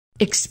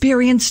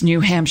Experience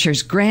New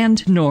Hampshire's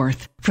Grand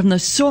North. From the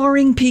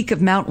soaring peak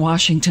of Mount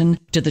Washington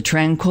to the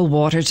tranquil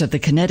waters of the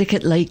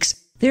Connecticut lakes,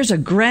 there's a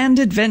grand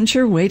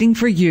adventure waiting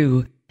for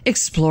you.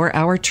 Explore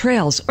our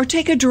trails or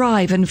take a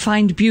drive and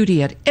find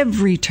beauty at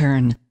every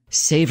turn.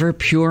 Savor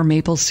pure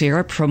maple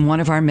syrup from one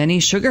of our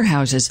many sugar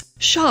houses.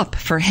 Shop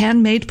for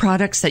handmade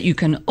products that you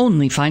can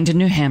only find in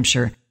New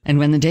Hampshire. And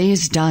when the day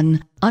is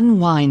done,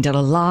 unwind at a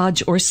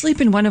lodge or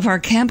sleep in one of our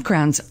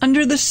campgrounds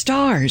under the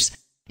stars.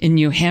 In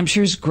New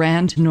Hampshire's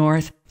Grand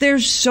North,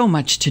 there's so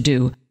much to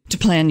do. To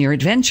plan your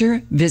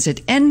adventure,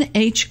 visit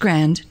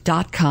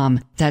NHGrand.com.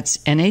 That's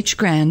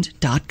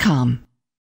NHGrand.com.